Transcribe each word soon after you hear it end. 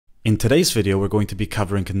In today's video, we're going to be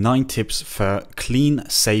covering 9 tips for clean,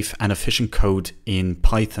 safe, and efficient code in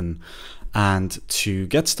Python. And to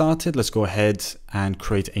get started, let's go ahead and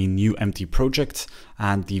create a new empty project.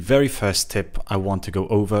 And the very first tip I want to go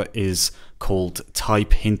over is called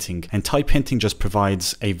type hinting. And type hinting just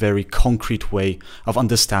provides a very concrete way of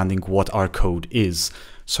understanding what our code is.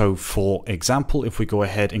 So for example, if we go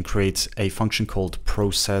ahead and create a function called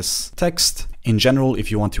process text, in general,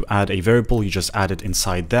 if you want to add a variable, you just add it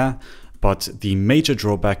inside there. But the major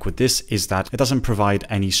drawback with this is that it doesn't provide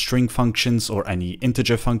any string functions or any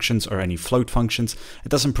integer functions or any float functions. It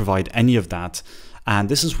doesn't provide any of that. And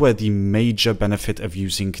this is where the major benefit of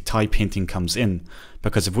using type hinting comes in.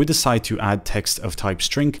 Because if we decide to add text of type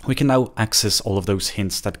string, we can now access all of those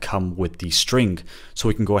hints that come with the string. So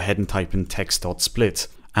we can go ahead and type in text.split.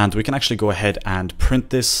 And we can actually go ahead and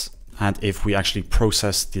print this. And if we actually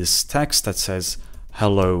process this text that says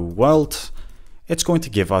hello world, it's going to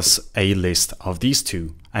give us a list of these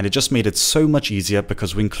two. And it just made it so much easier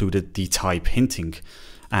because we included the type hinting.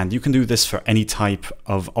 And you can do this for any type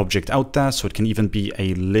of object out there. So it can even be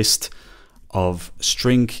a list of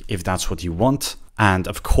string if that's what you want. And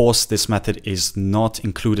of course, this method is not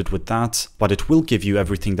included with that, but it will give you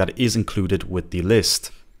everything that is included with the list.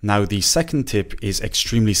 Now, the second tip is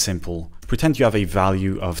extremely simple. Pretend you have a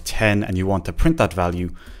value of 10 and you want to print that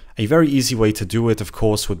value. A very easy way to do it, of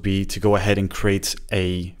course, would be to go ahead and create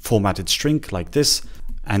a formatted string like this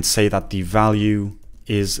and say that the value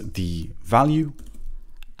is the value,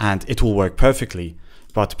 and it will work perfectly.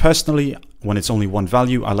 But personally, when it's only one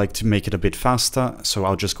value, I like to make it a bit faster. So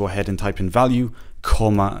I'll just go ahead and type in value,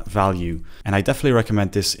 comma, value. And I definitely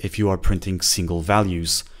recommend this if you are printing single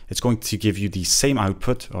values. It's going to give you the same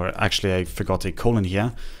output, or actually I forgot a colon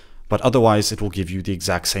here, but otherwise it will give you the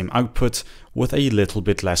exact same output with a little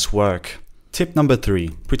bit less work. Tip number 3,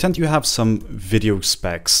 pretend you have some video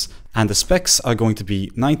specs, and the specs are going to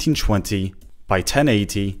be 1920 by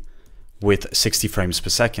 1080 with 60 frames per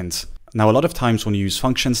second. Now, a lot of times when you use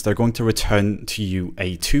functions, they're going to return to you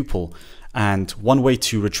a tuple. And one way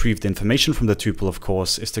to retrieve the information from the tuple, of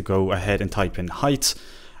course, is to go ahead and type in height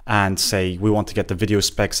and say we want to get the video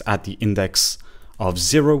specs at the index of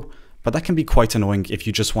 0. But that can be quite annoying if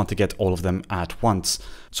you just want to get all of them at once.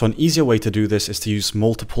 So an easier way to do this is to use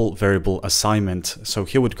multiple variable assignment. So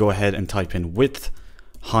here we'd go ahead and type in width,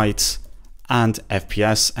 height, and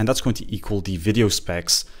FPS, and that's going to equal the video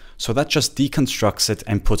specs. So that just deconstructs it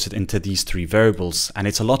and puts it into these 3 variables. And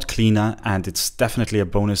it's a lot cleaner, and it's definitely a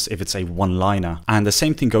bonus if it's a one-liner. And the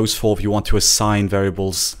same thing goes for if you want to assign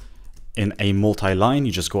variables in a multi-line.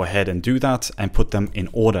 You just go ahead and do that and put them in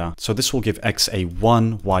order. So this will give X a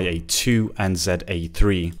 1, Y a 2, and Z a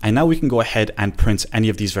 3. And now we can go ahead and print any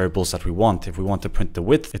of these variables that we want. If we want to print the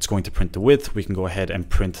width, it's going to print the width. We can go ahead and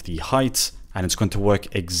print the height, and it's going to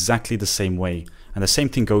work exactly the same way. And the same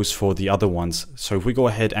thing goes for the other ones. So if we go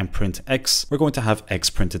ahead and print X, we're going to have X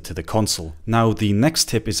printed to the console. Now, the next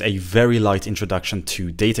tip is a very light introduction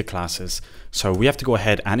to data classes. So we have to go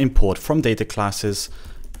ahead and import from data classes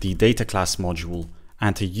the data class module.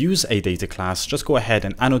 And to use a data class, just go ahead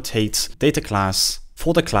and annotate data class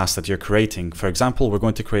for the class that you're creating. For example, we're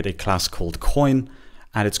going to create a class called coin,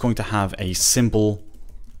 and it's going to have a symbol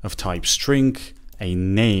of type string, a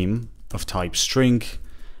name of type string,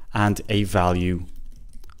 and a value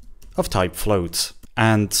of type float.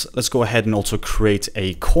 And let's go ahead and also create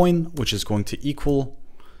a coin, which is going to equal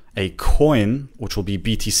a coin, which will be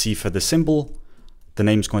BTC for the symbol. The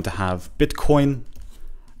name is going to have Bitcoin,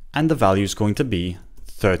 and the value is going to be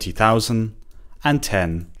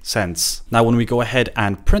 30,010 cents. Now, when we go ahead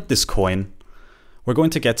and print this coin, we're going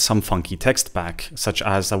to get some funky text back, such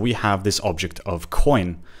as that we have this object of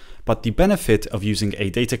coin. But the benefit of using a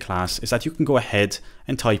data class is that you can go ahead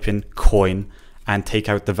and type in coin and take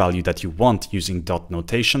out the value that you want using dot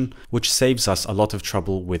notation, which saves us a lot of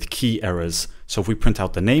trouble with key errors. So if we print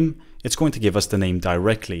out the name, it's going to give us the name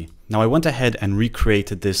directly. Now, I went ahead and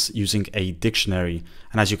recreated this using a dictionary.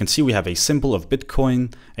 And as you can see, we have a symbol of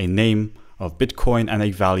Bitcoin, a name of Bitcoin, and a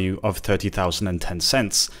value of 30,010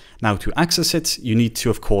 cents. Now, to access it, you need to,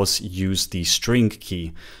 of course, use the string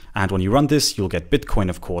key. And when you run this, you'll get Bitcoin,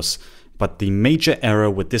 of course. But the major error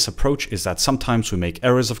with this approach is that sometimes we make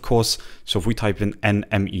errors, of course. So if we type in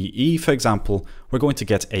NMEE, for example, we're going to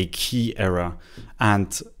get a key error.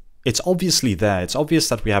 And it's obviously there. It's obvious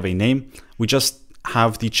that we have a name. We just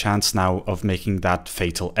have the chance now of making that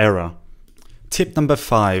fatal error. Tip number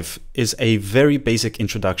 5 is a very basic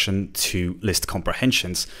introduction to list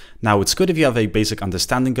comprehensions. Now, it's good if you have a basic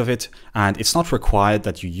understanding of it, and it's not required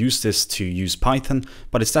that you use this to use Python,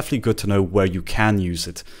 but it's definitely good to know where you can use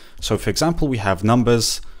it. So for example, we have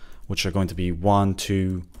numbers, which are going to be 1,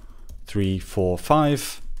 2, 3, 4,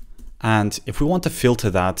 5. And if we want to filter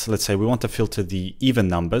that, let's say we want to filter the even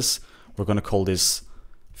numbers, we're going to call this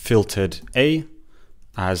filtered A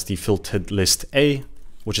as the filtered list A,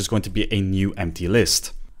 which is going to be a new empty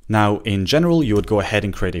list. Now, in general, you would go ahead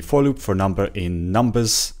and create a for loop for number in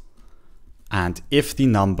numbers. And if the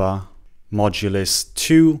number modulus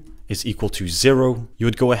 2 is equal to 0, you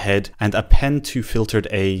would go ahead and append to filtered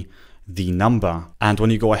A the number. And when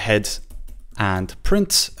you go ahead and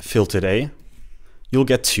print filtered A, you'll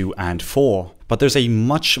get 2 and 4. But there's a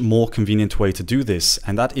much more convenient way to do this,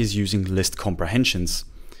 and that is using list comprehensions.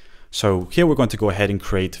 So here we're going to go ahead and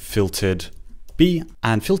create filtered B,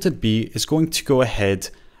 and filtered B is going to go ahead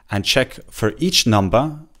and check for each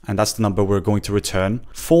number, and that's the number we're going to return,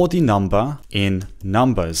 for the number in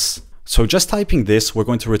numbers. So just typing this, we're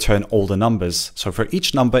going to return all the numbers. So for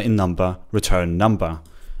each number in number, return number.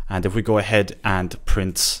 And if we go ahead and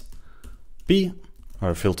print B,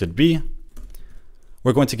 or filtered B,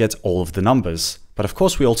 we're going to get all of the numbers. But of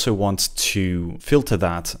course, we also want to filter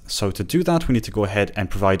that. So to do that, we need to go ahead and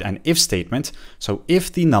provide an if statement. So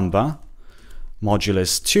if the number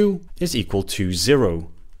modulus 2 is equal to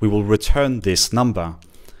 0, we will return this number.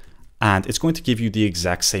 And it's going to give you the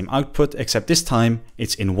exact same output, except this time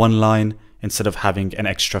it's in one line instead of having an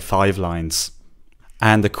extra 5 lines.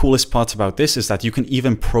 And the coolest part about this is that you can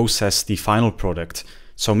even process the final product.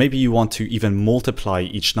 So maybe you want to even multiply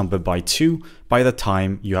each number by 2 by the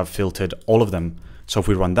time you have filtered all of them. So if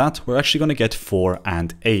we run that, we're actually going to get 4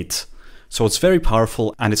 and 8. So it's very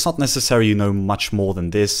powerful, and it's not necessary you know much more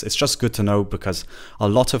than this. It's just good to know because a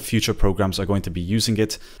lot of future programs are going to be using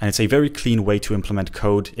it, and it's a very clean way to implement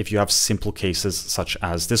code if you have simple cases such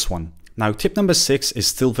as this one. Now, tip number 6 is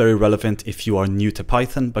still very relevant if you are new to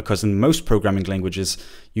Python, because in most programming languages,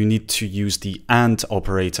 you need to use the AND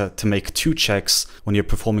operator to make 2 checks when you're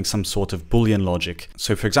performing some sort of Boolean logic.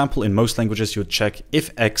 So for example, in most languages, you would check if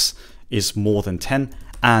X is more than 10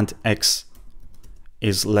 and X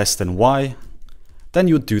is less than Y, then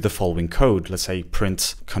you would do the following code. Let's say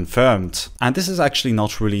print confirmed. And this is actually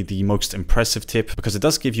not really the most impressive tip, because it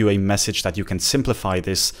does give you a message that you can simplify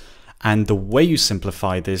this. And the way you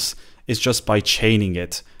simplify this is just by chaining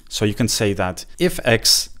it. So you can say that if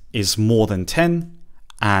X is more than 10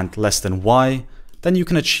 and less than Y, then you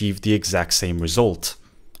can achieve the exact same result.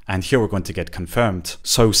 And here we're going to get confirmed.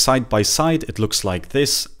 So side by side, it looks like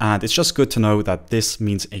this. And it's just good to know that this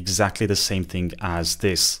means exactly the same thing as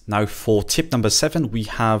this. Now for tip number 7, we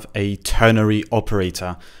have a ternary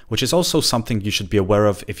operator, which is also something you should be aware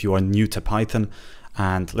of if you are new to Python.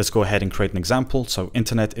 And let's go ahead and create an example. So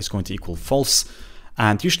internet is going to equal false.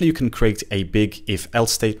 And usually you can create a big if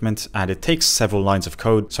else statement, and it takes several lines of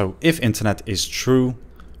code. So if internet is true,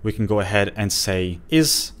 we can go ahead and say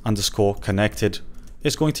is underscore connected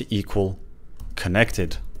is going to equal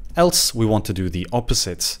connected. Else we want to do the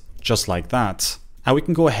opposite, just like that. And we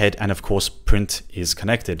can go ahead and of course print is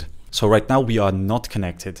connected. So right now we are not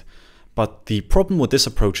connected. But the problem with this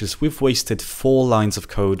approach is we've wasted 4 lines of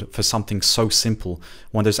code for something so simple,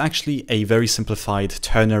 when there's actually a very simplified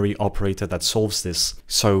ternary operator that solves this.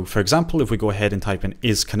 So for example, if we go ahead and type in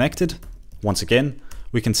is connected, once again,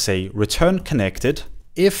 we can say return connected.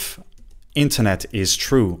 If internet is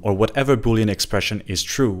true, or whatever Boolean expression is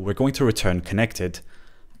true, we're going to return connected.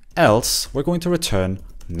 Else, we're going to return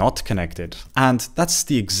not connected. And that's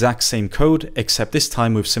the exact same code, except this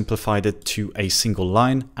time we've simplified it to a single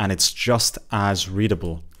line, and it's just as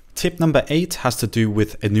readable. Tip number 8 has to do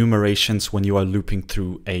with enumerations when you are looping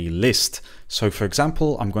through a list. So for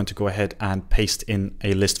example, I'm going to go ahead and paste in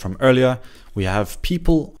a list from earlier. We have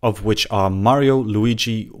people, of which are Mario,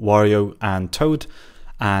 Luigi, Wario, and Toad.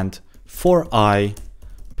 And for I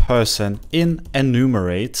person in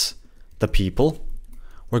enumerate the people,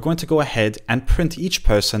 we're going to go ahead and print each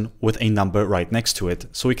person with a number right next to it,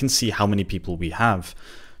 so we can see how many people we have.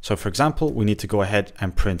 So for example, we need to go ahead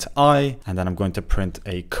and print I, and then I'm going to print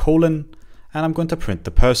a colon, and I'm going to print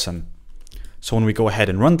the person. So when we go ahead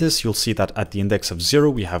and run this, you'll see that at the index of 0,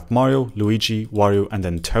 we have Mario, Luigi, Wario, and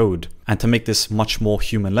then Toad. And to make this much more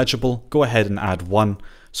human legible, go ahead and add 1,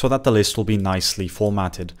 so that the list will be nicely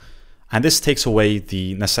formatted. And this takes away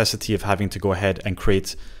the necessity of having to go ahead and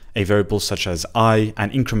create a variable such as I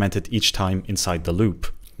and increment it each time inside the loop.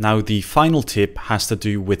 Now the final tip has to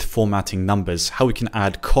do with formatting numbers, how we can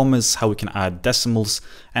add commas, how we can add decimals,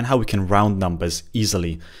 and how we can round numbers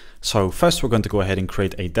easily. So first we're going to go ahead and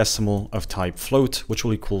create a decimal of type float, which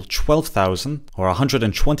will equal 12,000 or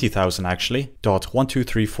 120,000 actually,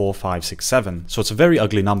 .1234567. So it's a very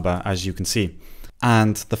ugly number, as you can see.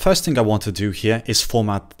 And the first thing I want to do here is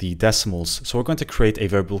format the decimals. So we're going to create a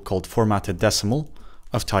variable called formatted decimal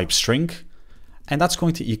of type string. and that's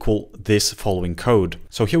going to equal this following code.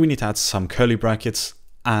 So here we need to add some curly brackets,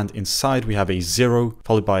 and inside we have a 0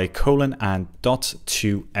 followed by a colon and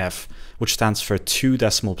 .2f, which stands for 2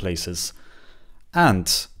 decimal places.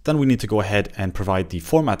 And then we need to go ahead and provide the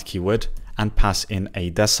format keyword and pass in a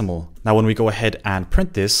decimal. Now when we go ahead and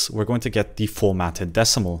print this, we're going to get the formatted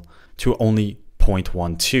decimal to only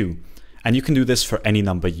 0.12. And you can do this for any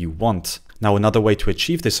number you want. Now another way to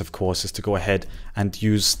achieve this, of course, is to go ahead and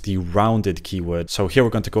use the rounded keyword. So here we're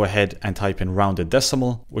going to go ahead and type in rounded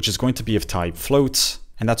decimal, which is going to be of type float,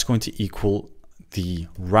 and that's going to equal the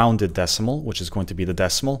rounded decimal, which is going to be the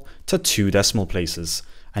decimal, to 2 decimal places.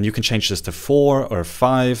 And you can change this to 4 or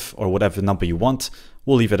 5 or whatever number you want.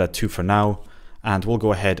 We'll leave it at 2 for now, and we'll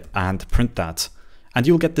go ahead and print that. And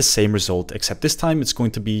you'll get the same result, except this time it's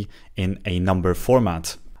going to be in a number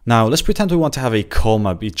format. Now let's pretend we want to have a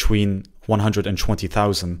comma between 100 and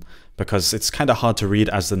 20,000, because it's kind of hard to read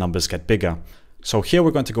as the numbers get bigger. So here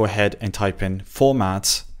we're going to go ahead and type in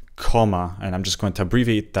format, comma, and I'm just going to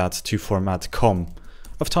abbreviate that to format com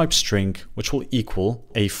of type string, which will equal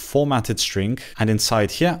a formatted string. And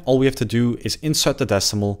inside here, all we have to do is insert the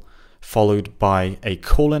decimal followed by a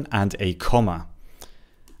colon and a comma.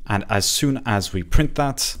 And as soon as we print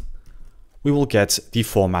that, we will get the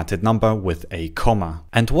formatted number with a comma.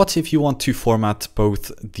 And what if you want to format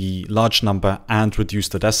both the large number and reduce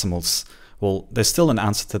the decimals? Well, there's still an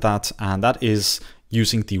answer to that, and that is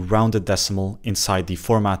using the rounded decimal inside the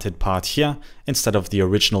formatted part here instead of the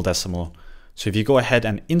original decimal. So if you go ahead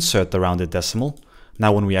and insert the rounded decimal,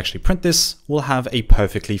 now when we actually print this, we'll have a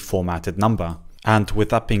perfectly formatted number. And with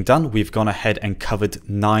that being done, we've gone ahead and covered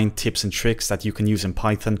 9 tips and tricks that you can use in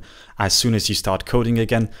Python as soon as you start coding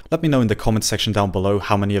again. Let me know in the comment section down below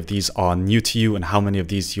how many of these are new to you and how many of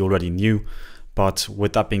these you already knew. But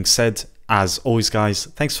with that being said, as always guys,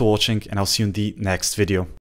 thanks for watching, and I'll see you in the next video.